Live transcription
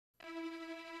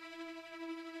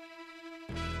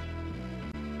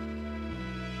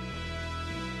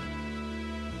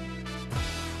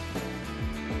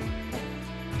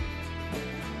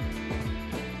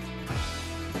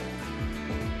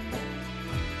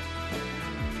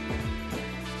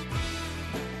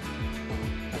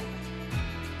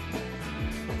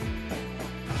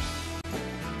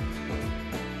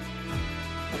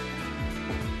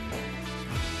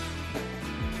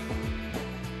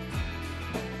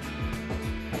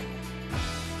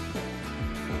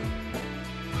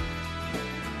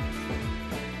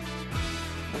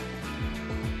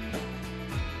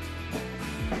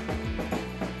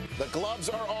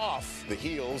off, the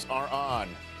heels are on.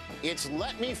 It's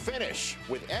Let Me Finish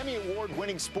with Emmy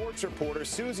Award-winning sports reporter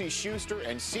Suzy Shuster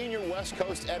and senior West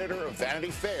Coast editor of Vanity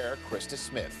Fair, Krista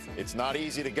Smith. It's not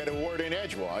easy to get a word in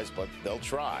edgewise, but they'll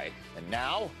try. And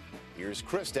now, here's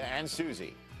Krista and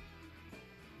Suzy.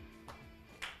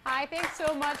 Hi, thanks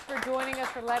so much for joining us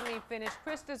for Let Me Finish.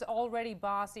 Krista's already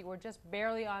bossy. We're just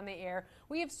barely on the air.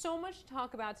 We have so much to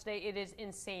talk about today. It is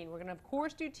insane. We're going to, of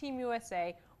course, do Team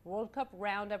USA, World Cup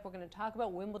Roundup. We're going to talk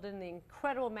about Wimbledon, the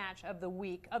incredible match of the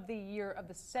week, of the year, of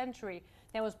the century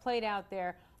that was played out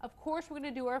there. Of course, we're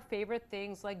going to do our favorite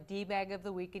things like D-Bag of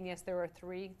the Week. And yes, there are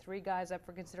three guys up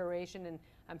for consideration, and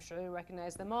I'm sure you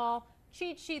recognize them all.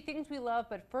 Cheat sheet, things we love.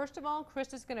 But first of all,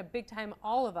 Krista's going to big time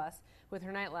all of us with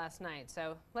her night last night.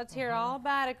 So let's hear all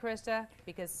about it, Krista,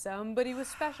 because somebody was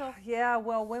special. Yeah,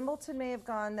 well, Wimbledon may have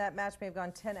gone, that match may have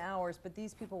gone 10 hours, but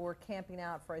these people were camping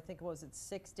out for, I think, was it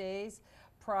 6 days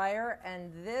prior? And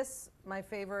this, my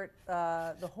favorite,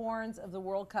 the horns of the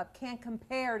World Cup can't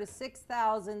compare to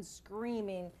 6,000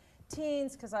 screaming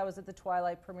teens, because I was at the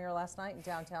Twilight premiere last night in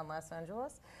downtown Los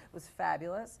Angeles. It was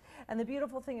fabulous. And the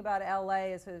beautiful thing about LA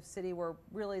is a city where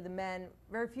really the men,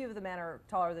 very few of the men are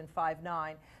taller than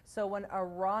 5'9". So when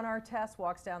Ron Artest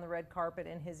walks down the red carpet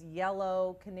in his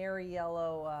yellow, canary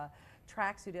yellow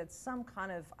tracksuit, had some kind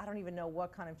of, I don't even know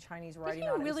what kind of Chinese writing on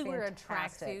it. Did he really wear a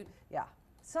tracksuit? Yeah.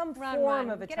 Some Run, form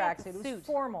of a get out the tracksuit. It suit. was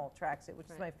formal tracksuit, which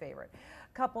is my favorite.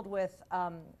 Coupled with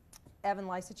Evan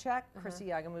Lysacek, Krista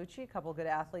Yagamuchi, a couple of good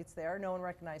athletes there. No one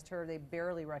recognized her. They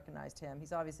barely recognized him.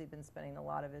 He's obviously been spending a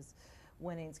lot of his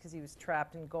winnings because he was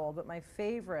trapped in gold. But my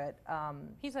favorite...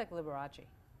 He's like Liberace.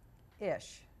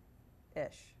 Ish.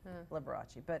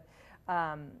 Liberace. But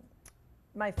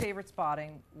my favorite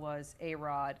spotting was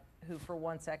A-Rod, who for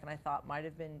 1 second I thought might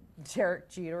have been Derek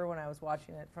Jeter when I was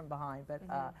watching it from behind. But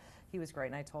he was great,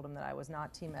 and I told him that I was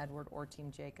not Team Edward or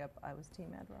Team Jacob. I was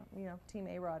Team Edward, you know, Team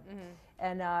A-Rod.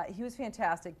 And he was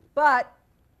fantastic. But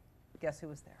guess who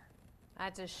was there?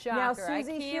 That's a shocker. Now,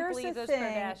 Suzy, I can't believe those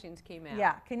Kardashians came out.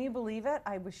 Yeah, can you believe it?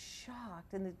 I was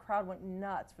shocked, and the crowd went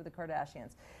nuts for the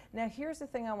Kardashians. Now, here's the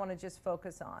thing I want to just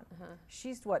focus on.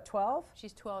 She's what, 12?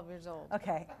 She's 12 years old.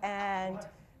 Okay, and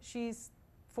she's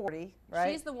 40,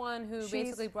 right? She's the one who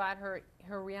basically brought her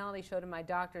reality show to my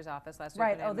doctor's office last week.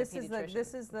 Right. Oh, this is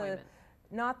the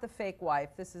not the fake wife.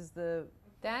 This is the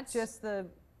just the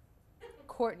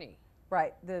Courtney.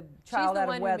 Right, the child out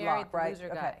of wedlock, She's the one who married the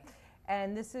loser guy.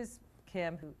 And this is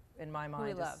Kim, who in my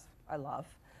mind I love,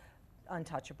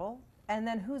 untouchable. And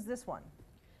then who's this one?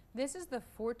 This is the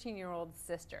 14-year-old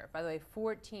sister. By the way,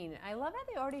 14. I love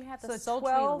how they already have the so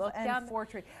sultry 12 look and down.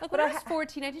 14. Look, when I was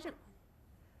 14, I didn't.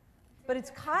 But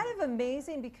it's kind of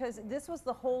amazing because this was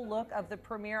the whole look of the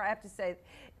premiere. I have to say,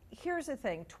 here's the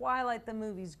thing. Twilight, the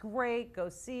movie's great. Go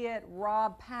see it.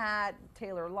 Rob, Pat,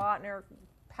 Taylor Lautner,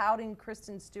 pouting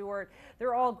Kristen Stewart.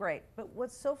 They're all great. But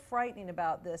what's so frightening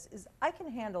about this is I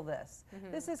can handle this.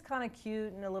 This is kind of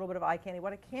cute and a little bit of eye candy.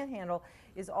 What I can't handle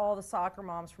is all the soccer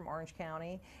moms from Orange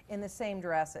County in the same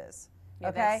dresses. Yeah,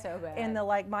 okay, that's so bad. in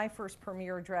the my first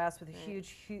premiere dress with the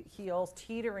huge heels,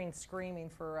 teetering, screaming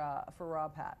for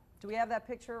Rob, Pat. Do we have that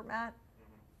picture, Matt?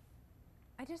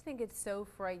 I just think it's so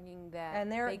frightening that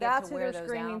and they get that's to who wear they're those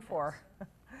screaming outfits. for.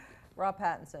 Rob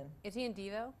Pattinson. Is he in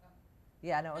Devo?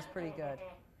 Yeah, no, it was pretty good.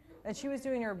 And she was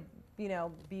doing her, you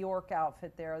know, Bjork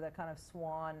outfit there, that kind of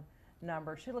swan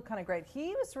number. She looked kind of great.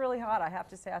 He was really hot, I have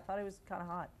to say. I thought he was kind of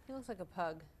hot. He looks like a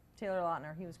pug. Taylor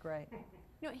Lautner, he was great.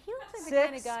 No, he looks like the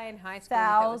kind of guy in high school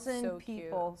that was so 6,000 cute.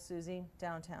 people, Suzy,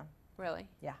 downtown. Really?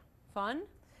 Yeah. Fun?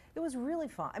 It was really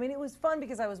fun. I mean, it was fun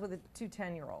because I was with two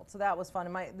 10-year-olds, so that was fun.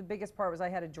 And the biggest part was I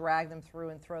had to drag them through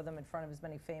and throw them in front of as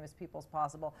many famous people as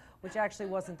possible, which actually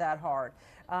wasn't that hard.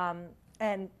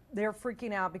 And they're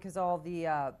freaking out because all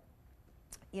the,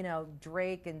 you know,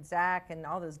 Drake and Zach and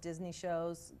all those Disney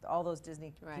shows, all those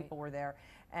Disney people were there.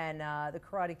 And the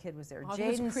Karate Kid was there. All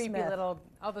Jaden Smith.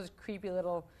 All those creepy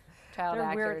little child They're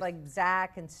actors. weird, like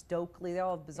Zach and Stokely. They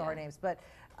all have bizarre names. But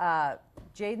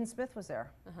Jaden Smith was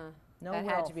there. No that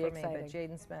Will had to be for exciting. me, but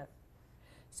Jaden Smith.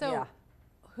 So,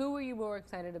 who were you more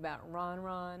excited about,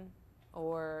 Ron,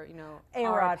 or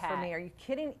A-Rod for me? Are you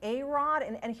kidding? A-Rod,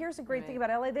 and here's the great thing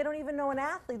about LA: they don't even know an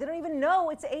athlete. They don't even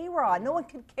know it's A-Rod. No one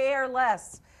could care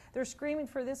less. They're screaming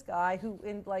for this guy who,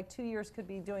 in like 2 years, could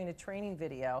be doing a training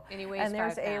video. And he weighs and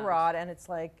there's 5 pounds. A-Rod, and it's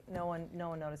like no one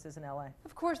notices in LA.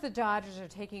 Of course, the Dodgers are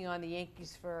taking on the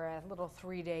Yankees for a little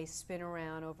 3-day spin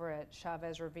around over at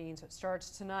Chavez Ravine. So it starts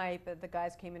tonight, but the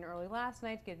guys came in early last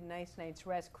night to get a nice night's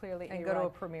rest. Clearly, And go to a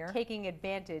premiere. taking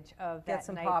advantage of Get that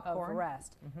some night popcorn. of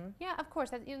rest. Yeah, of course.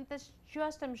 That's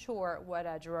just, I'm sure, what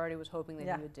Girardi was hoping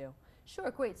that he would do.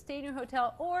 Sure, great. Stay in your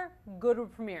hotel or go to a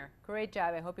premiere. Great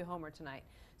job. I hope you homer tonight.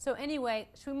 So anyway,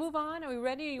 should we move on? Are we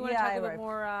ready? Or you want to talk a bit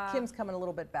more? Kim's coming a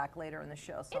little bit back later in the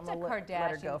show, so I'm it's a going to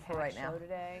let her go for right now. show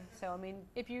today. So I mean,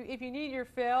 if you need your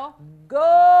fill,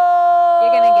 go.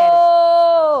 You're gonna get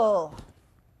it.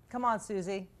 Come on,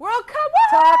 Suzy. World Cup.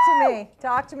 Talk to me.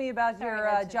 Talk to me about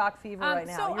your jock fever right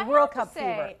now. So your World Cup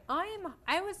fever.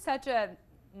 I was such a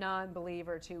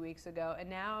non-believer 2 weeks ago, and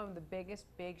now I'm the biggest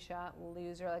big shot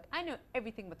loser. Like, I know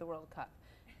everything but the World Cup,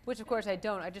 which of course I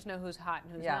don't. I just know who's hot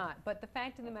and who's not. But the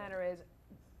fact of the matter is,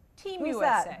 Team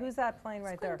USA. Who's that playing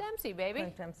right there? Clint Dempsey, baby.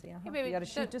 Clint Dempsey. Hey, baby. You got to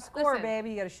shoot to score, Listen,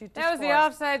 baby. You got to shoot to that score.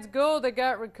 was the offsides goal that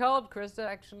got recalled, Krista,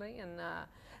 actually. And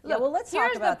yeah, well, let's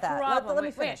talk about that. Let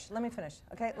me finish. Wait. Let me finish.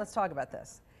 Okay, let's talk about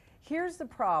this. Here's the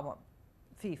problem,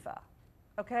 FIFA.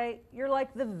 Okay, you're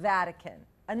like the Vatican.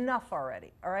 Enough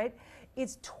already. All right,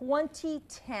 it's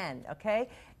 2010. Okay,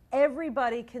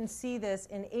 everybody can see this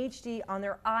in HD on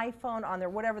their iPhone, on their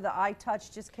whatever the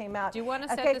iTouch just came out. Do you want to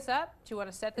set this up? Do you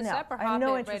want to set this up or hop I have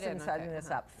no it interest right in in? setting this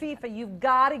up. FIFA, you've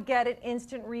got to get it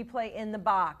instant replay in the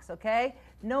box. Okay.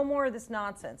 No more of this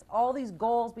nonsense. All these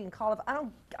goals being called off.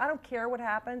 I don't care what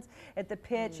happens at the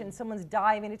pitch and someone's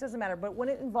diving. It doesn't matter. But when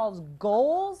it involves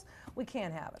goals, we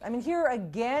can't have it. I mean, here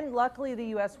again, luckily the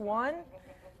U.S. won.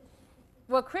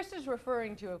 What Krista's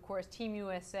referring to, of course, Team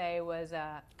USA was.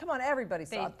 Come on, everybody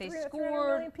saw it. They 300 scored.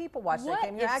 million people watched that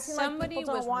game. You're If acting like somebody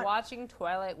people was don't watching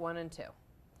Twilight 1 and 2?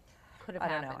 Could have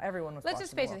happened. I don't know. Everyone was. Let's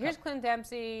just face it. Here's Clint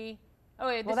Dempsey. Oh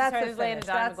wait, this that's is laying a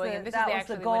diamond going in. This that is was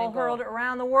the actually goal winning hurled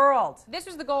around the world. This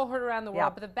was the goal heard around the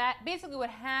world. Yeah. But basically what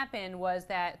happened was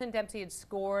that Clint Dempsey had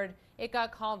scored. It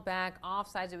got called back.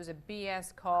 Offsides. It was a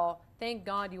BS call. Thank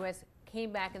God U.S.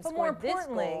 came back and scored this goal. But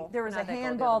more importantly, there was a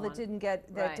handball that didn't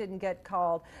get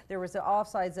called. There was an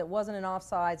offsides that wasn't an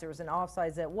offsides. There was an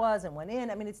offsides that was and went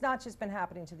in. I mean, it's not just been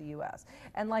happening to the U.S.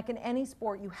 And like in any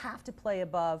sport, you have to play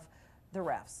above the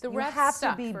refs. The you refs have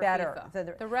suck to be for better.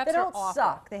 FIFA. The refs they don't are awful.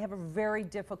 suck. They have a very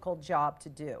difficult job to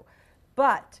do.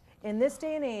 But in this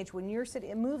day and age, when you're sitting,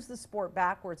 it moves the sport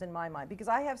backwards in my mind, because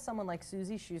I have someone like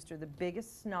Suzy Shuster, the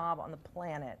biggest snob on the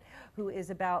planet, who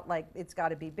is about, like, it's got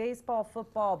to be baseball,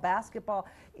 football, basketball,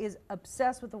 is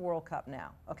obsessed with the World Cup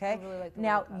now, okay? I really like the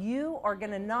now, World Cup. you are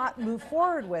going to not move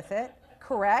forward with it,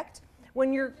 correct?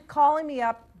 When you're calling me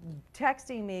up,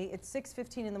 texting me at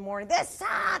 6:15 in the morning, this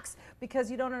sucks, because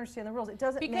you don't understand the rules. It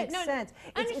doesn't make sense.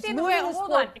 It's moving the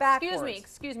sport backwards.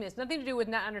 Excuse me. It's nothing to do with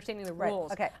not understanding the Right,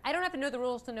 rules. okay. I don't have to know the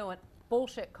rules to know a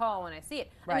bullshit call when I see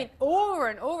it. Right. I mean, over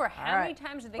and over, how many right.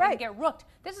 times are they Right. going to get rooked?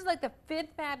 This is like the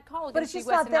fifth bad call against But it's the just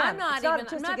U.S. not and them. I'm not It's not even.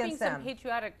 just I'm not being against some them.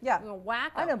 patriotic Yeah.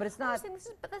 wacko. I know, but it's not.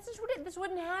 This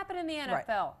wouldn't happen in the NFL.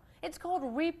 Right. It's called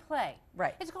replay.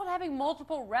 Right. It's called having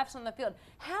multiple refs on the field.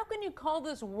 How can you call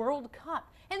this World Cup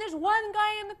and there's one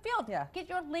guy in the field? Yeah. Get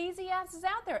your lazy asses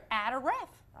out there. Add a ref.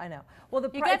 I know. Well,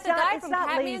 get the guy it's from not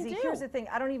Catman lazy. too. Here's the thing.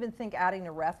 I don't even think adding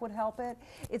a ref would help it.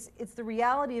 It's the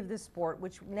reality of this sport,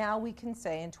 which now we can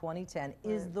say in 2010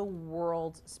 is the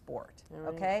world sport.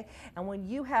 Okay? And when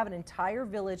you have an entire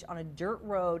village on a dirt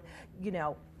road,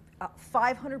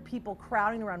 500 people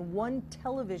crowding around one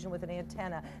television with an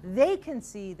antenna, they can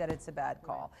see that it's a bad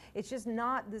call. It's just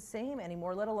not the same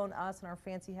anymore, let alone us and our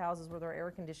fancy houses with our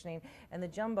air conditioning and the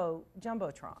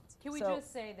jumbotrons. Can we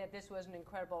just say that this was an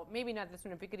incredible, maybe not this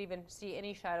one, if we could even see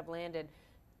any shot of Landon.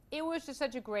 It was just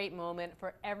such a great moment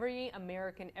for every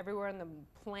American everywhere on the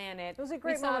planet. It was a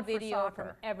great moment for video soccer.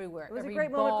 from everywhere. It was every a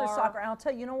great moment for bar. soccer. And I'll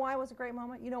tell you, you know why it was a great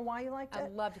moment? You know why you liked it?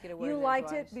 I'd love to get a word You in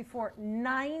liked edgewise. it before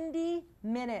 90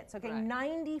 minutes, okay? Right.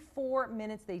 94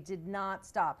 minutes, they did not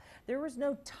stop. There was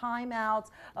no timeouts,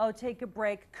 take a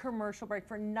break, commercial break.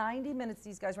 For 90 minutes,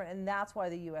 these guys ran, and that's why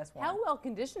the U.S. won. How well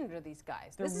conditioned are these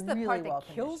guys? They're this is the really part that well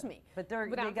kills me. But they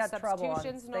Without got trouble on,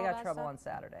 substitutions and all that stuff? on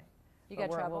Saturday. You got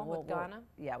trouble with Ghana?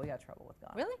 Yeah, we got trouble with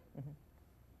Ghana. Really? Mm-hmm.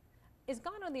 Is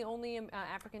Ghana the only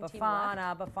African team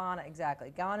left? Bafana,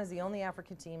 exactly. Ghana is the only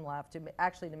African team left to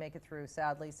make it through.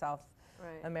 Sadly, South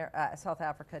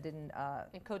Africa didn't.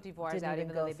 And Cote d'Ivoire is didn't out, even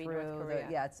even though go they beat North through.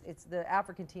 Korea. It's the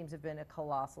African teams have been a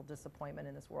colossal disappointment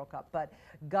in this World Cup. But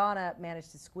Ghana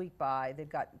managed to squeak by. They've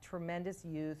got tremendous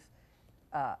youth,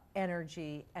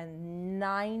 energy, and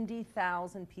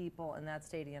 90,000 people in that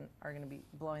stadium are going to be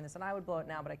blowing this. And I would blow it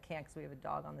now, but I can't because we have a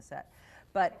dog on the set.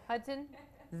 But Hudson?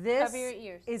 this Cover your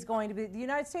ears. is going to be, the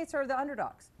United States are the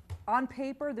underdogs. On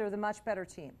paper, they're the much better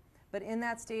team. But in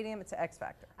that stadium, it's an X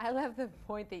factor. I love the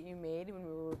point that you made when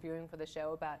we were reviewing for the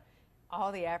show about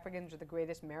all the Africans are the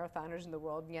greatest marathoners in the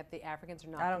world, and yet the Africans are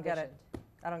not I don't get it. conditioned.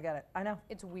 I don't get it. I know.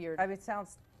 It's weird. I mean, it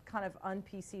sounds kind of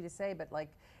un-PC to say, but like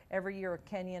every year a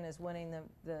Kenyan is winning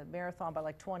the marathon by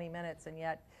like 20 minutes, and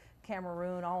yet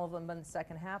Cameroon, all of them, but in the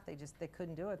second half they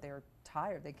couldn't do it. They were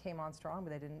tired. They came on strong,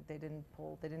 but they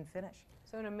didn't finish.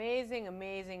 So an amazing,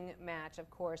 amazing match, of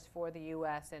course, for the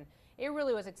U.S. and it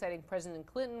really was exciting. President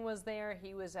Clinton was there.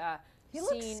 He was He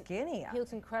looks skinny. He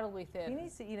looks incredibly thin. He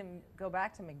needs to go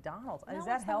back to McDonald's. No, Is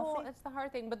that healthy? That's the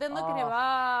hard thing. But then look at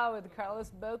him, with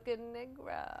Carlos Bocanegra.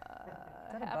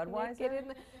 Is that a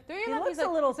Budweiser? He looks a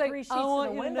little 3 sheets in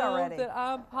the wind already. That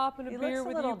I'm popping a beer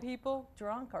with you people.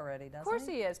 Drunk already, doesn't he? Of course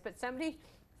he is, but somebody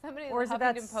or is it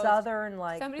that Southern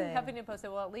somebody thing? in the Huffington Post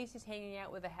said, well, at least he's hanging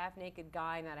out with a half-naked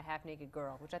guy, not a half-naked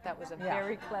girl, which I thought was a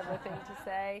very clever thing to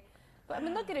say. But I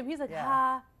mean, look at him. He's like,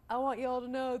 I want y'all to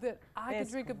know that I can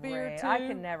drink a beer too. I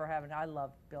can never have it. I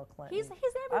love Bill Clinton. He's everybody's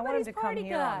party guy. I want him to come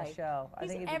here on the show. I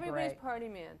think he'd be everybody's great. party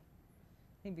man.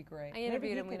 He'd be great. I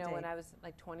interviewed him, when I was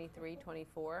like 23,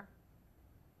 24.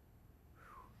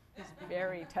 He's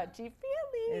very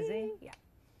touchy-feely. Is he? Yeah.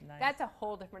 Nice. That's a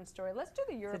whole different story. Let's do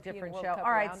the European different World show. Cup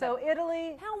All right, roundup. so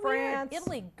Italy, France. Weird.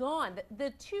 Italy gone. The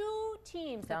two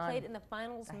teams that played in the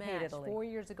finals match 4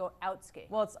 years ago outskate.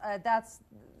 Well, it's,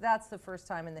 that's the first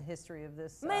time in the history of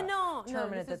this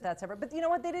tournament that's ever. But you know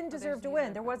what? They didn't deserve to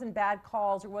win. There wasn't bad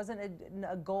calls. There wasn't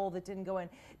a goal that didn't go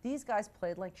in. These guys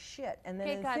played like shit. And then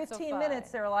in 15 minutes,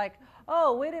 they're like,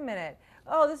 oh, wait a minute.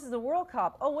 Oh, this is the World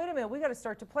Cup. Oh, wait a minute. We got to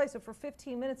start to play. So for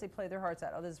 15 minutes, they played their hearts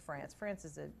out. Oh, this is France. France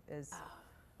is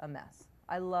a mess.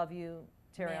 I love you,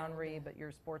 Thierry Henry, but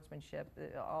your sportsmanship,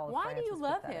 all of France Why do you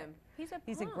love him?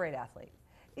 He's a great athlete.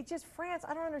 It's just France.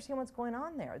 I don't understand what's going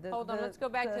on there. Hold on, let's go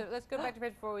back to France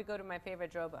before we go to my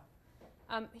favorite Droba.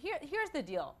 Here's the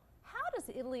deal. How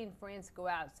does Italy and France go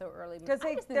out so early? Because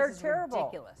they're terrible.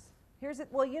 Ridiculous.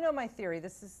 Well, you know my theory.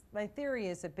 My theory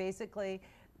is that basically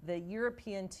the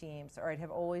European teams, all right, have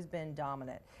always been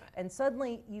dominant, and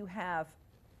suddenly you have.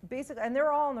 Basically, and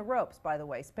they're all on the ropes, by the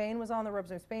way. Spain was on the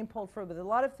ropes, and Spain pulled through, but a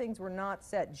lot of things were not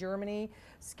set. Germany,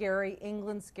 scary.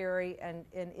 England, scary. And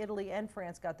Italy and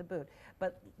France got the boot.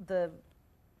 But the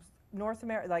North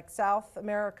America, like South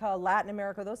America, Latin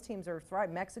America, those teams are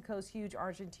thriving. Mexico's huge,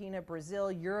 Argentina,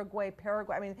 Brazil, Uruguay,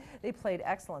 Paraguay. I mean, they played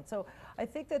excellent. So I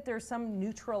think that there's some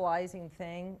neutralizing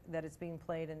thing that is being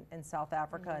played in South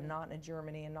Africa and not in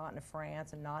Germany and not in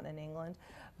France and not in England.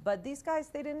 But these guys,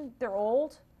 they're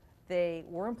old. They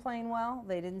weren't playing well.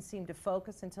 They didn't seem to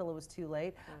focus until it was too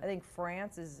late. I think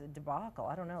France is a debacle.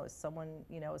 I don't know. Is someone,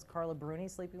 is Carla Bruni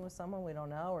sleeping with someone? We don't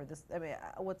know. Or this, I mean,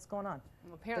 what's going on?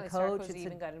 Well, apparently the coach, Sarkozy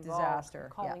even got involved, disaster.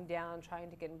 calling down, trying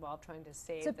to get involved, trying to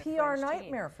save the French PR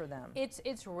nightmare team. for them.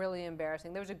 It's really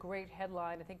embarrassing. There was a great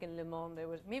headline, I think in Le Monde.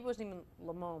 Maybe it wasn't even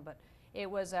Le Monde, but it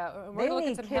was. They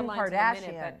need Kim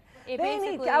Kardashian.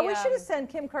 We should have sent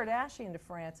Kim Kardashian to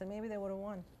France, and maybe they would have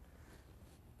won.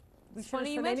 It's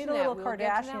funny you they need mentioned a little that.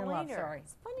 Kardashian love. Sorry.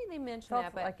 It's funny they mentioned Felt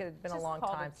that, but like it had been a long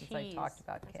time since I talked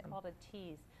about Kim. It's called a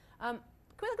tease. Can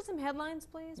we look at some headlines,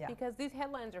 please? Yeah. Because these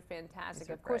headlines are fantastic. These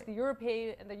are of course, great.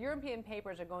 the European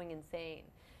papers are going insane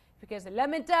because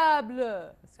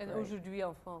lamentable and aujourd'hui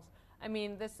en France. I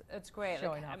mean, it's great.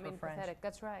 Showing off for French. Pathetic.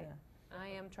 That's right. Yeah. I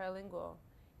am trilingual.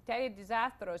 Italia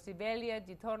disastro, si veglia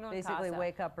di torno a casa. Basically,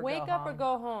 wake up or wake go up home. or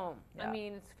go home. Yeah. I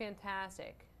mean, it's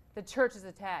fantastic. The church is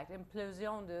attacked.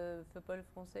 Implosion de football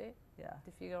français. Yeah.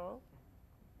 De Figaro.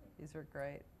 These are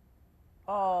great.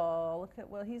 Oh, look at,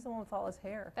 well, he's the one with all his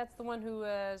hair. That's the one who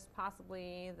is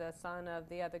possibly the son of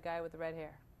the other guy with the red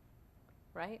hair,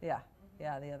 right? Yeah,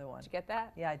 yeah, the other one. Did you get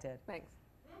that? Yeah, I did. Thanks.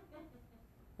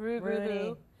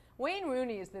 Rooney. Wayne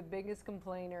Rooney is the biggest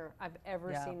complainer I've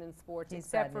ever seen in sports, He's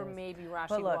except bad for news. maybe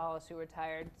Rashid Wallace, who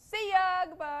retired. See ya,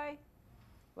 goodbye.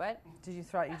 What? Did you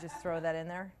just throw that in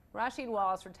there? Rashid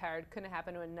Wallace retired. Couldn't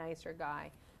happen to a nicer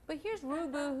guy. But here's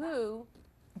Rubu.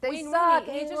 They suck,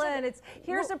 England.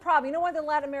 Here's the problem. You know why the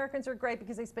Latin Americans are great?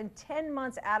 Because they spend 10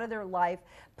 months out of their life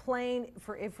playing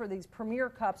for these premier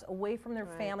cups away from their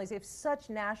families. They have such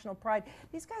national pride.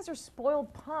 These guys are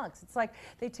spoiled punks. It's like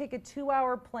they take a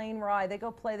 2-hour plane ride. They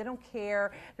go play. They don't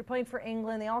care. They're playing for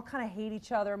England. They all kind of hate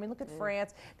each other. I mean, look at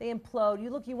France. They implode.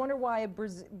 You wonder why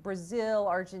Brazil,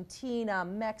 Argentina,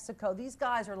 Mexico, these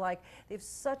guys are like, they have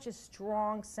such a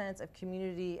strong sense of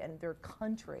community and their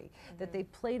country that they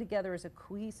play together as a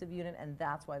cohesive unit, and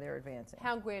that's why they're advancing.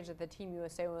 How great is it that Team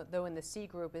USA, though in the C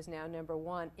group, is now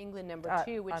 #1, England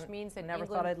 #2, which means that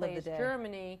England plays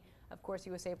Germany. Of course,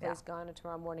 USA plays Ghana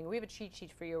tomorrow morning. We have a cheat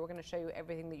sheet for you. We're going to show you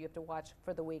everything that you have to watch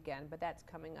for the weekend, but that's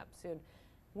coming up soon.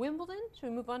 Wimbledon, should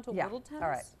we move on to a little tennis? All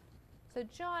right. So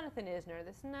Jonathan Isner,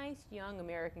 this nice young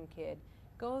American kid,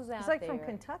 goes out there. He's like from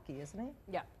Kentucky, isn't he?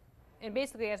 Yeah. And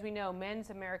basically, as we know, men's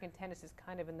American tennis is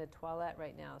kind of in the toilet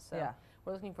right now. So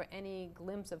we're looking for any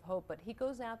glimpse of hope. But he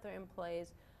goes out there and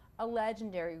plays a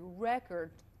legendary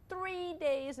record 3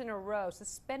 days in a row,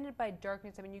 suspended by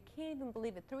darkness. I mean, you can't even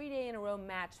believe it. 3 day in a row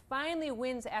match finally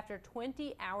wins after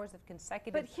 20 hours of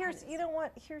consecutive tennis. You know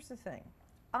what? Here's the thing.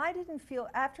 I didn't feel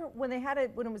after when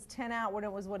it was 10 out, when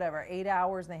it was whatever 8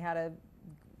 hours, and they had to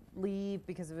leave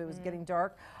because it was getting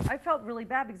dark. I felt really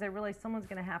bad because I realized someone's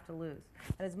going to have to lose.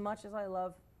 And as much as I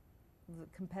love the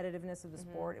competitiveness of the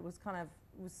sport, it was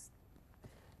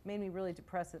made me really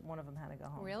depressed that one of them had to go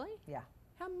home. Really? Yeah.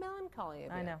 How melancholy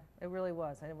of you. I know. It really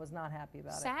was. I was not happy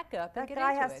about it. Sack up and That get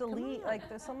guy into has it. to Come leave. on. Like,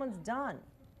 someone's done.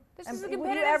 This And is a would you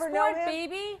competitive ever know sport, him?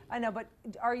 baby. I know, but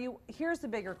here's the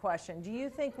bigger question. Do you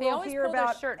think They we'll always hear pull their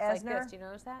about shirts Esner? like this. Do you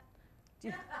notice that?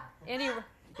 Andy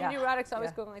Yeah. Roddick's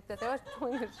always Yeah. going like this. They're always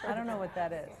pulling their shirts. I don't know what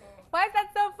that is. Why is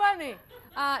that so funny?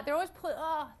 They're always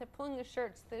they're pulling the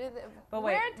shirts. But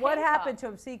wait, what happened to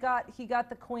him? So he got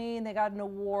the Queen. They got an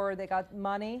award. They got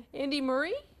money. Andy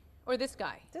Murray or this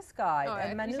guy? This guy. Oh,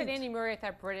 and you said Manute. Andy Murray. I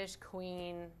thought British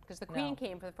Queen because the Queen No.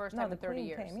 came for the first No, time the in 30 Queen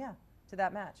years. came, yeah, to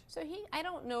that match. So I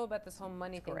don't know about this whole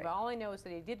money thing, great. but all I know is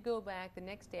that he did go back the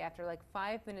next day after like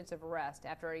 5 minutes of rest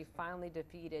after he finally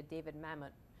defeated David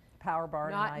Mamet. Power bar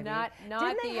and Ivy. Not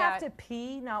Didn't they the, have to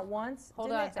pee not once? Hold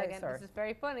Didn't on a they? Oh, second. sorry. This is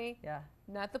very funny. Yeah.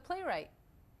 Not the playwright.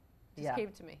 Just Yeah.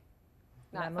 came to me.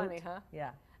 Not Mammut. funny, huh?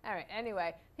 Yeah. All right.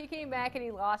 Anyway, he came back and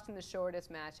he lost in the shortest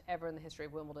match ever in the history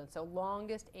of Wimbledon. So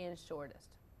longest and shortest.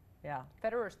 Yeah.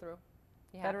 Federer's through.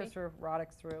 You happy? Federer's through.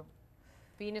 Roddick's through.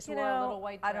 Venus You wore a know, little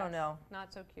white dress. I don't know.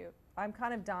 Not so cute. I'm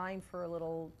kind of dying for a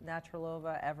little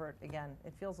Naturalova Everett again.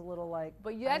 It feels a little like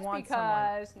But I that's want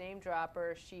because, name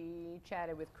dropper, she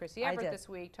chatted with Chrissy I Everett did. this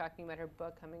week talking about her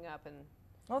book coming up. And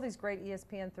all these great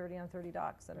ESPN 30 on 30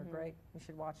 docs that are great. You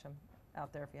should watch them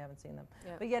out there if you haven't seen them.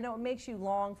 Yeah. But yeah, no, it makes you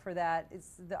long for that.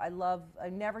 I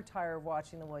never tire of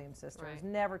watching the Williams sisters. Right.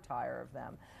 Never tire of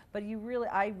them. But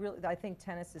I think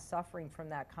tennis is suffering from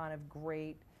that kind of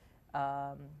great,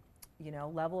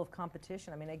 level of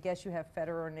competition. I mean, I guess you have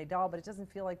Federer and Nadal, but it doesn't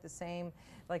feel like the same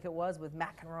like it was with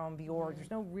McEnroe and Bjork.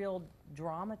 There's no real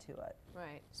drama to it.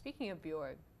 right. Speaking of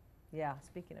Bjorg. Yeah,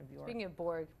 speaking of Bjork. Speaking of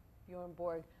Borg, Bjorn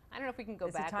Borg. I don't know if we can go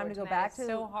Is it backwards. time to go now. back It's to-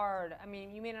 so hard. I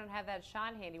mean, you may not have that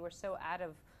shot handy. We're so out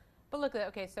of. But look at that.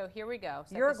 Okay, so here we go.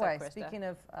 Set Uruguay. this up, Krista. Speaking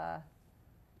of,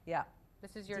 yeah,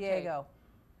 This is your Diego.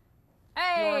 take.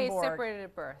 Hey, Bjorn Borg. separated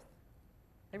at birth.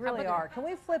 They really about are. Can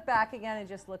we flip back again and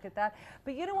just look at that?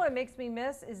 But you know what makes me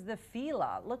miss is the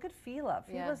Fila. Look at Fila.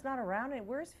 Yeah. Fila's not around.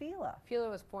 Where's Fila? Fila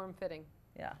was form fitting.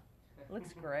 Yeah,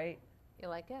 looks great. You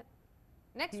like it?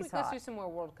 Next He's week, let's hot. do some more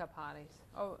World Cup hotties.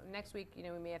 Oh, next week, we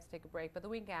may have to take a break, but the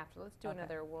week after, let's do Okay.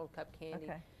 another World Cup candy.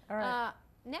 Okay, all right.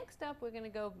 Next up, we're going to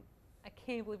go. I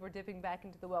can't believe we're dipping back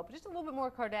into the well, but just a little bit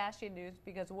more Kardashian news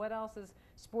because what else is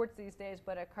sports these days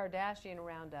but a Kardashian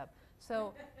roundup?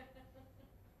 So,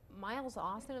 Miles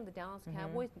Austin of the Dallas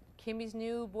Cowboys, Kimmy's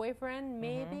new boyfriend,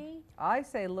 maybe. I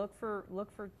say look for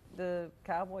the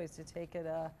Cowboys to take it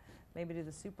maybe to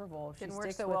the Super Bowl. If Didn't she work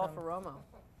sticks so with well them. for Romo.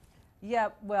 Yeah,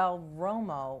 well,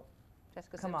 Romo.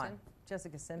 Jessica Come Simpson. on,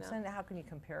 Jessica Simpson. How can you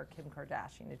compare Kim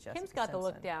Kardashian to Jessica? Kim's got the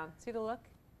look Simpson? down. See the look?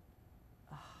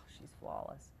 Oh, she's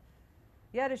flawless.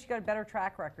 Yeah, she got a better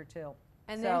track record too.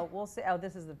 And so then- we'll see. Oh,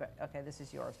 this is okay. This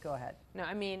is yours. Go ahead. No,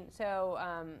 I mean, so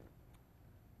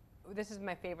this is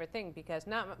my favorite thing because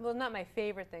not my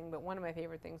favorite thing, but one of my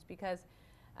favorite things because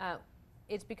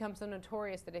it's become so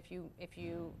notorious that if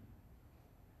you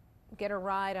get a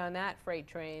ride on that freight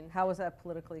train. How is that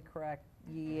politically correct?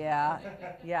 Yeah,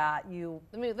 yeah. You.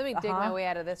 Let me dig my way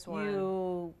out of this one.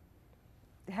 You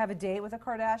have a date with a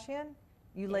Kardashian.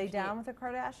 You lay you- down with a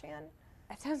Kardashian.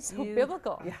 That sounds so You-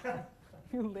 biblical. Yeah.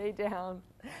 You lay down.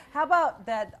 How about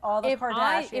that? All the If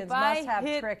Kardashians I must have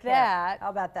hit trick that- hair. How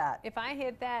about that? If I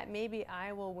hit that, maybe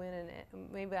I will win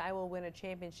a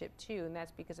championship too, and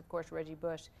that's because of course Reggie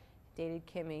Bush dated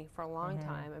Kimmy for a long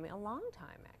time. I mean, a long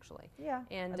time actually. Yeah,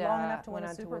 And long enough to went win a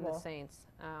on to Super win the Bowl. Saints.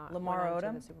 Lamar went on to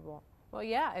Odom? the Super Bowl. Well,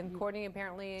 yeah, and Courtney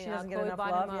apparently She doesn't get Chloe enough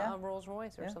bought love, him yeah. a Rolls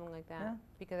Royce or Yeah. something like that Yeah.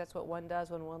 because that's what one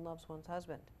does when one loves one's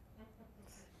husband.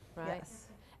 Right. Yes.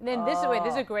 And then this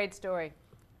is a great story.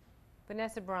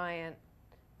 Vanessa Bryant,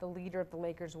 the leader of the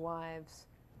Lakers' wives,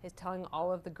 is telling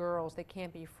all of the girls they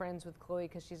can't be friends with Chloe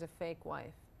because she's a fake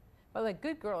wife. But like,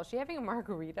 good girl. Is she having a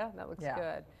margarita? That looks Yeah.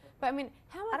 good. But I mean,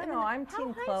 I don't know. I'm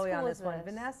Team Chloe on this one. This?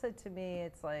 Vanessa, to me,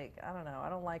 it's like I don't know. I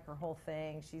don't like her whole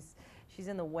thing. She's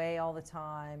in the way all the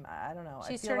time. I don't know.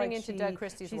 She's I feel turning like into Doug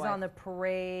Christie's She's wife. on the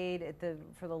parade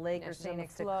for the Lakers, she's on sitting the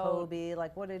next to float. Kobe.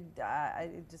 Like, what did?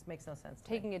 It just makes no sense.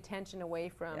 To me. Taking attention away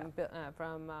from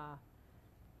Yeah.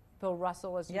 Bill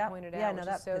Russell, as you Yeah. pointed Yeah, out, no, which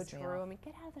that is so pissed me true. off. I mean,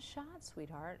 get out of the shot,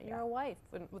 sweetheart. You're Yeah. a wife,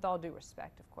 with all due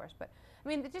respect, of course. But I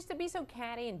mean, just to be so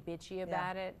catty and bitchy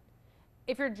about it,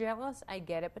 If you're jealous, I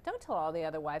get it, but don't tell all the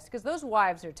other wives, because those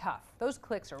wives are tough. Those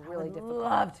cliques are really difficult. I would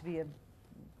love to be a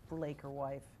Laker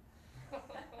wife.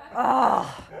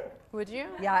 Oh. Would you?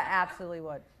 Yeah, I absolutely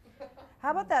would.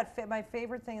 How about that? My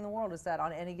favorite thing in the world is that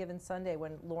on any given Sunday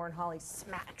when Lauren Holly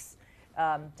smacks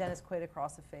Dennis Quaid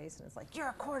across the face, and it's like, "You're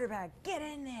a quarterback. Get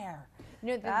in there."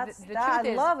 You know, the truth I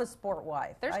is, love a sport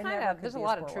wife. There's a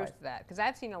lot of truth wife. to that, because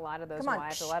I've seen a lot of those Come on.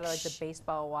 wives, a lot of like the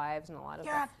baseball wives, and a lot of.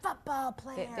 You're a football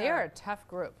player. They are a tough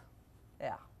group.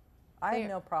 Yeah, I have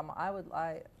no problem. I would.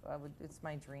 It's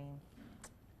my dream.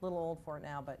 A little old for it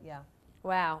now, but yeah.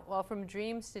 Wow. Well, from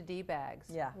dreams to D-bags.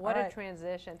 Yeah. What a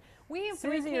transition. We have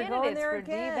Suzy, three you're going candidates there for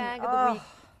again. D-bag of the week.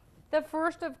 The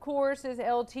first, of course, is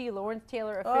LT. Lawrence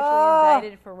Taylor officially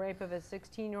indicted for rape of a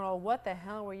 16-year-old. What the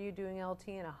hell were you doing, LT,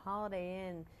 in a Holiday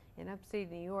Inn in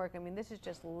upstate New York? I mean, this is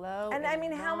just low. And I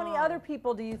mean, how many other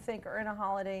people do you think are in a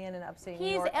Holiday Inn in upstate New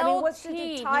York? He's LT. I mean, what's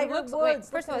the Tiger Woods?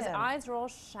 First of all, his eyes are all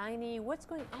shiny. What's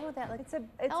going on with that? Like, it's a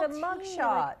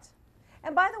mugshot.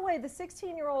 And by the way, the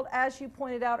 16-year-old, as you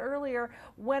pointed out earlier,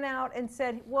 went out and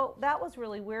said, well, that was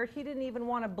really weird. He didn't even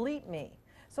want to bleep me.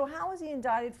 So how is he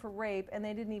indicted for rape and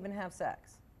they didn't even have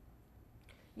sex?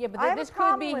 Yeah, but this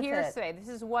could be hearsay. This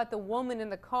is what the woman in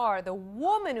the car, the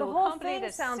woman who accompanied a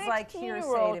 16-year-old. Sounds like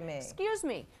hearsay to me. Excuse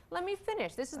me. Let me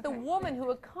finish. This is the woman who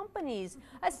accompanies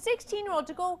a 16-year-old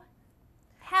to go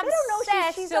have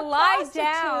sex, she's to a lie prostitute.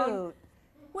 down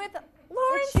with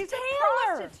Lawrence Taylor. She's a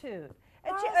prostitute.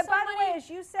 And by the way, as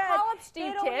you said, call up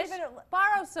Steve Tisch,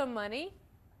 borrow some money.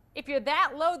 If you're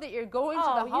that low that you're going to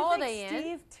the Holiday Inn. You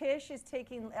think Steve Tisch is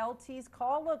taking LT's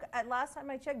call? Look, last time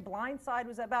I checked, Blindside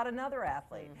was about another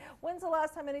athlete. When's the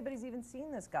last time anybody's even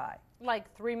seen this guy?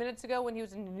 Like 3 minutes ago when he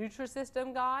was a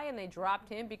Nutrisystem guy and they dropped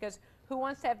him because who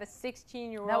wants to have a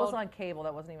 16-year-old? That was on cable.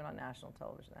 That wasn't even on national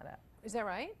television, that app. Is that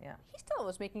right? Yeah. He still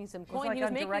was making some coin. Like he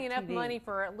was making enough TV. money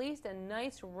for at least a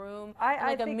nice room, I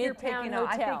like a midtown hotel.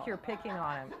 I think you're picking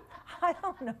on him. I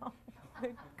don't know. Oh my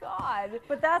God.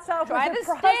 But that's how Try the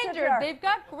standard. They've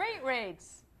got great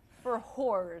rates for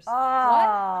whores.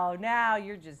 Oh, what? Now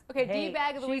you're just okay.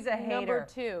 D-bag of the week number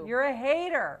 2. You're a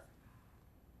hater.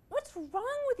 What's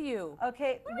wrong with you?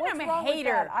 Okay, what's wrong with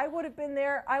that? I would have been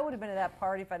there. I would have been at that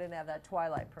party if I didn't have that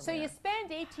Twilight premiere. So you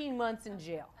spend 18 months in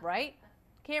jail, right?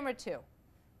 Camera 2.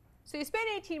 So you spend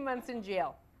 18 months in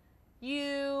jail.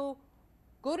 You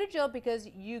go to jail because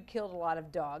you killed a lot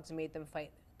of dogs and made them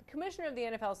fight. The commissioner of the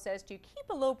NFL says to you, keep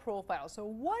a low profile. So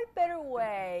what better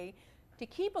way to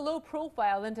keep a low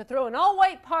profile than to throw an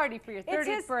all-white party for your 30th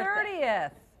birthday? It's his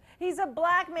 30th. He's a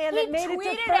black man that made it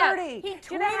to 30. He tweeted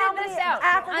Do you know how many this out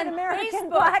African-American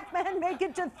black men make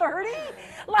it to 30?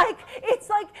 Like,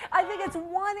 it's like, I think it's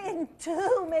 1 in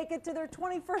 2 make it to their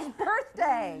 21st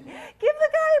birthday. Give the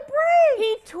guy a break.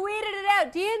 He tweeted it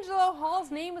out. D'Angelo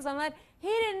Hall's name was on that. He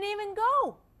didn't even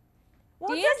go.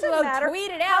 Well, D'Angelo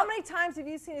tweeted out. How many times have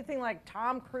you seen a thing like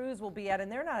Tom Cruise will be at,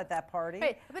 and they're not at that party?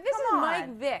 Right, but this is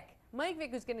Mike Vick. Mike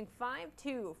Vick was getting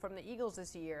 5-2 from the Eagles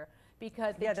this year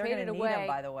because they traded away him,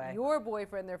 by the way. Your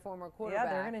boyfriend, their former quarterback.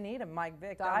 Yeah, they're going to need him, Mike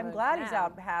Vick. Donovan I'm glad McNabb. he's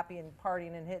out happy and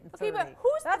partying and hitting 30. But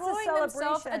who's That's throwing a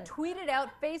themselves a tweeted-out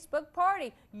Facebook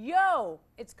party? Yo,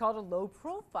 it's called a low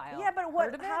profile. Yeah, but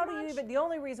how do you even? The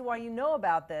only reason why you know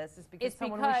about this is because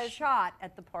someone was shot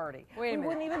at the party. Wait a minute. We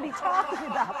wouldn't even be talking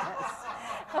about this.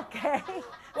 Okay.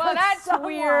 Well, that's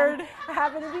weird.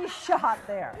 Having to be shot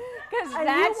there. Because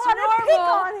that's normal. Pick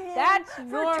on him that's for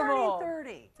normal. turning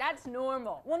 30. That's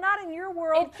normal. Well, not in your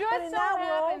world. It just but in so that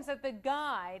happens world, that the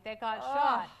guy that got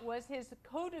shot was his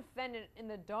co-defendant in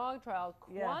the dog trial,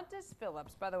 Qantas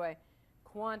Phillips. By the way,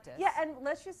 Qantas. Yeah, and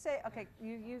let's just say, okay,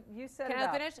 you said it. Can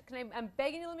I finish? I'm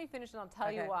begging you, let me finish, and I'll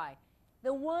tell you why.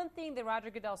 The one thing that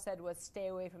Roger Goodell said was stay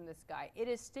away from this guy. It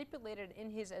is stipulated in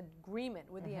his agreement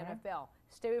with the NFL.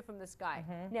 Stay away from this guy.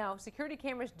 Now, security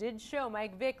cameras did show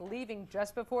Mike Vick leaving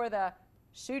just before the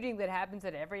shooting that happens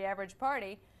at every average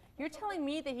party. You're telling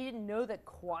me that he didn't know that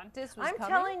Qantas was coming? I'm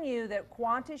telling you that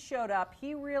Qantas showed up.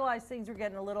 He realized things were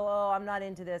getting a little, I'm not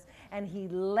into this, and he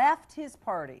left his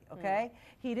party, okay?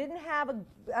 He didn't have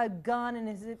a gun in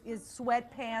his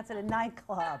sweatpants at a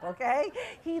nightclub, okay?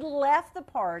 He left the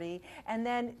party, and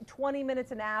then 20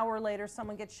 minutes, an hour later,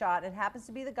 someone gets shot. It happens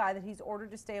to be the guy that he's ordered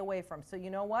to stay away from. So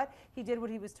you know what? He did what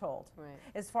he was told. Right.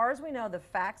 As far as we know, the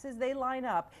facts as they line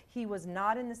up, he was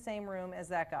not in the same room as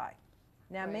that guy.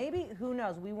 Now, maybe, who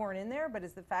knows, we weren't in there, but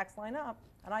as the facts line up,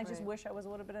 and I just wish I would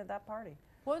have been at that party.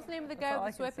 What was the name of the guy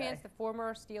with the sweatpants, the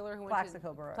former Steeler who went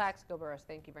Plaxico Burress. Plaxico Burress,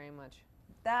 thank you very much.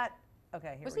 Okay,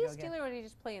 here we go. Was he a Steeler or did he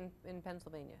just play in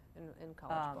Pennsylvania in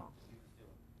college ball?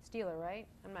 Steeler, right?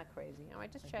 I'm not crazy. All right,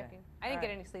 just checking. I didn't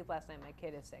get any sleep last night. My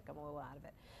kid is sick. I'm a little out of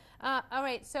it. All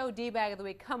right, so D-bag of the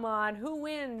week. Come on, who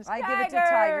wins? I give it to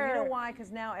Tiger. You know why?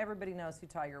 Because now everybody knows who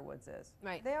Tiger Woods is.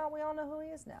 Right. We all know who he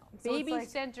is now. So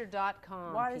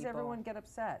Babycenter.com. why does everyone get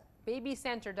upset?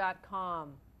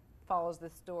 Babycenter.com follows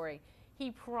this story. He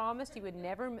promised he would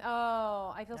never.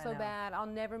 Oh, I feel so bad. I'll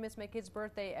never miss my kid's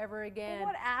birthday ever again. Well,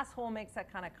 what asshole makes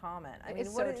that kind of comment? I mean,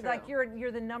 It's so true. Like you're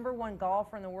the #1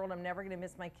 golfer in the world. I'm never going to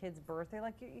miss my kid's birthday.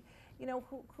 Like you know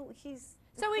who he's.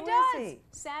 So he who does. is he?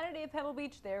 Saturday at Pebble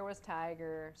Beach, there was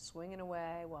Tiger swinging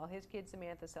away while his kid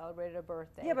Samantha celebrated her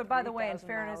birthday. Yeah, but by the way, in 3,000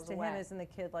 fairness miles to away. him, isn't the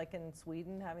kid like in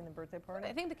Sweden having the birthday party?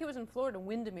 I think the kid was in Florida,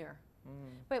 Windermere.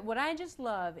 But what I just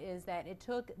love is that it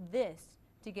took this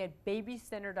to get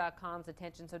BabyCenter.com's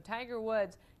attention. So Tiger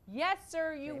Woods, yes,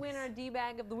 sir, you win our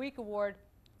D-Bag of the Week award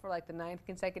for like the 9th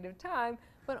consecutive time,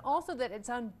 but also that it's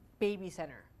on Baby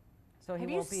Center. So he Have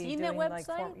you won't be seen doing that like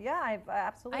website? yeah, I've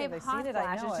absolutely. I have I've hot seen it.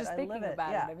 flashes I know just it. thinking I live about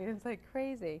it. it. Yeah. I mean, it's like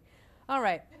crazy. All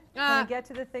right. Can we get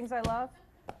to the things I love?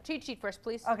 Cheat sheet first,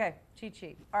 please. Okay, cheat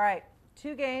sheet. All right,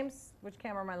 2 games. Which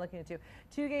camera am I looking at?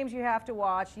 2 games you have to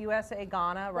watch. USA,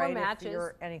 Ghana, right? matches. If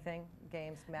you're anything,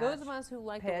 games, match. Those of us who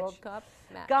like the World pitch. Cup,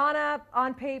 match. Ghana,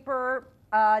 on paper,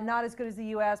 not as good as the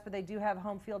U.S., but they do have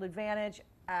home field advantage.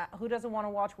 Who doesn't want to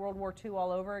watch World War II all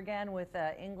over again with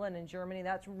England and Germany?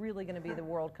 That's really going to be the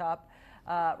World Cup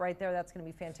right there. That's going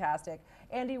to be fantastic.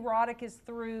 Andy Roddick is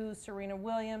through. Serena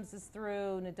Williams is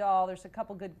through. Nadal. There's a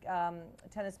couple good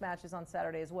tennis matches on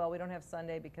Saturday as well. We don't have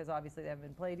Sunday because obviously they haven't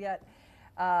been played yet.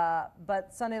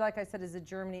 But Sunday, like I said, is a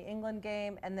Germany-England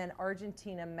game, and then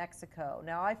Argentina-Mexico.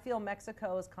 Now, I feel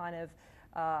Mexico is kind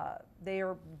of they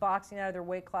are boxing out of their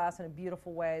weight class in a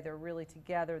beautiful way. They're really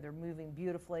together. They're moving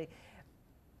beautifully.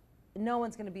 No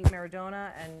one's going to beat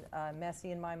Maradona and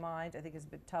Messi in my mind. I think it's a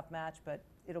bit tough match, but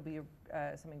it'll be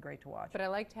something great to watch. But I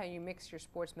liked how you mixed your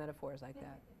sports metaphors like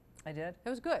that. I did? It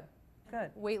was good.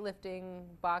 Good. Weightlifting,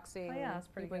 boxing, Oh, yeah, that's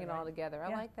pretty you bring good, it all right? together.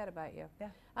 I Yeah. like that about you.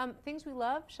 Yeah. Things we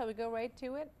love, shall we go right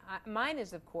to it? Mine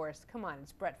is, of course, come on,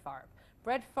 it's Brett Favre.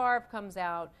 Brett Favre comes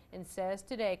out and says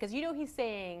today, because you know he's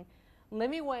saying, let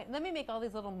me make all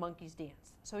these little monkeys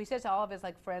dance. So he says to all of his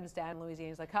friends down in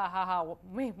Louisiana, he's like, ha ha ha,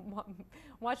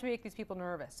 watch me make these people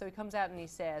nervous. So he comes out and he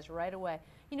says right away,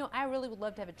 you know, I really would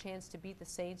love to have a chance to beat the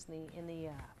Saints in the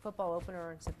football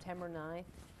opener on September 9th.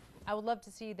 I would love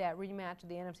to see that rematch of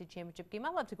the NFC Championship game.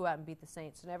 I'd love to go out and beat the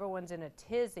Saints, and everyone's in a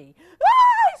tizzy.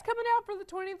 He's coming out for the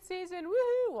 20th season,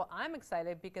 woohoo! Well, I'm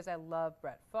excited because I love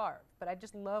Brett Favre, but I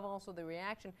just love also the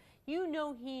reaction. You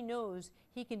know he knows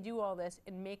he can do all this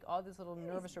and make all these little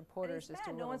nervous reporters just do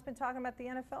a No little, one's been talking about the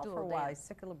NFL do a for a little while. dance. He's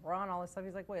sick of LeBron, all this stuff.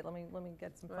 He's like, wait, let me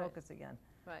get some focus again.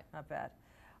 Right. Not bad.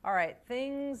 All right,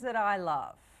 things that I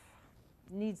love.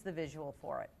 Needs the visual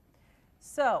for it.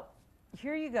 So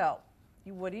here you go.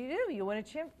 What do? You win a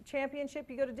championship,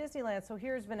 you go to Disneyland. So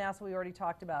here's Vanessa. We already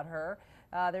talked about her.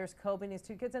 There's Kobe and his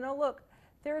 2 kids. And oh, look,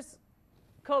 there's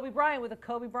Kobe Bryant with a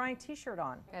Kobe Bryant T-shirt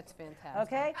on. That's fantastic.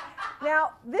 Okay?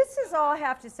 Now, this is all I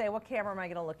have to say. What camera am I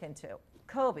going to look into?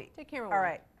 Kobe. Take camera All one.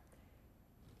 right.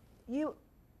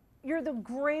 You're the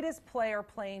greatest player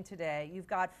playing today. You've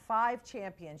got 5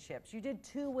 championships. You did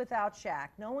 2 without Shaq.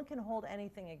 No one can hold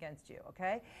anything against you,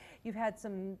 okay? You've had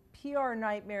some PR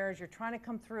nightmares. You're trying to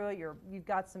come through it. You've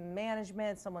got some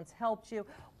management. Someone's helped you.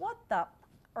 What the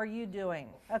are you doing,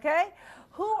 okay?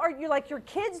 Who are you? Like, your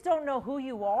kids don't know who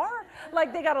you are?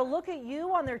 Like, they got to look at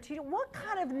you on their TV. What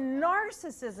kind of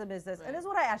narcissism is this? Right. And this is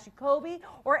what I ask you, Kobe,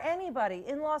 or anybody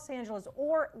in Los Angeles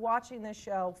or watching this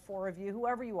show, 4 of you,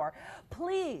 whoever you are,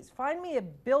 please find me a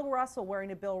Bill Russell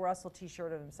wearing a Bill Russell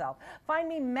T-shirt of himself. Find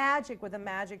me Magic with a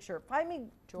Magic shirt. Find me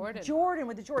Jordan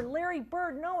with a Jordan. Larry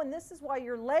Bird. No, and this is why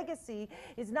your legacy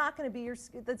is not going to be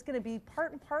that's going to be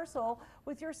part and parcel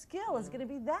with your skill. Is going to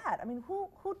be that. I mean, who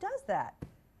does that?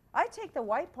 I take the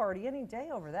white party any day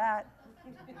over that.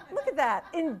 Look at that.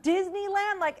 In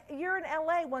Disneyland, like, you're in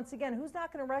LA once again. Who's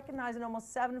not going to recognize an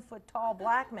almost 7-foot tall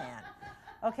black man?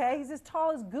 Okay? He's as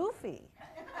tall as Goofy.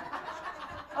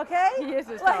 Okay? He is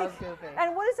as tall as Goofy.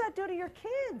 And what does that do to your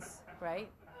kids? Right?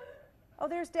 Oh,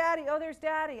 there's Daddy. Oh, there's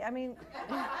Daddy. I mean,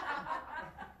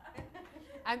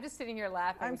 I'm just sitting here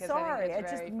laughing. I'm because sorry. I think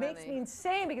it's It just very makes funny. me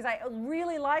insane because I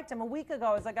really liked him a week ago.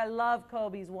 I was like, I love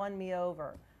Kobe's won me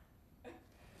over.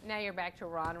 Now you're back to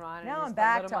Ron. Now and I'm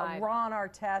back to thalidomide. Ron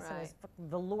Artest and Right. his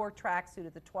velour tracksuit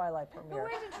at the Twilight premiere.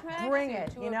 wears a tracksuit Bring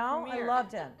it, to you a know? premiere? I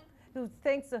loved him. Who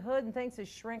thanks the hood and thanks his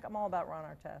shrink. I'm all about Ron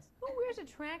Artest. Who wears a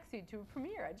tracksuit to a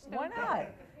premiere? I just don't Why get not?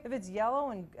 it. If it's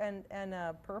yellow and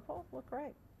purple, look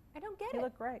great. I don't get You it.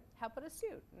 look great. How about a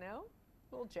suit? No?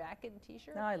 Little jacket and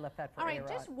t-shirt. No, I left that for All right,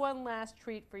 A-Rod. just one last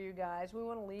treat for you guys. We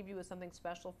want to leave you with something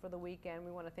special for the weekend.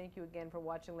 We want to thank you again for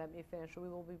watching Let Me Finish. We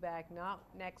will be back not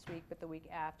next week, but the week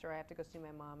after. I have to go see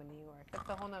my mom in New York. That's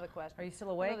a whole nother question. Are you still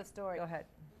awake? Another story. Go ahead.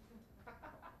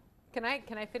 Can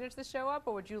I finish the show up,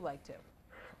 or would you like to?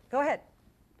 Go ahead.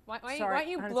 Why Sorry, don't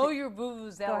you honestly. blow your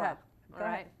vuvuzela? Go ahead. All Go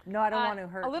right. ahead. No, I don't want to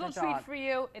hurt A little the treat dog. for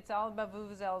you. It's all about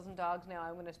vuvuzelas and dogs now.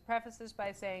 I'm going to preface this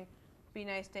by saying, be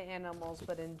nice to animals,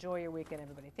 but enjoy your weekend,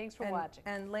 everybody. Thanks for watching.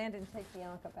 And Landon, take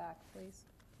Bianca back, please.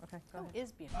 Okay, go ahead.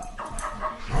 Is beautiful.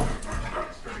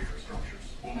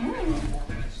 We'll move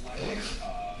 4 minutes left here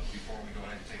before we go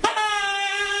ahead and take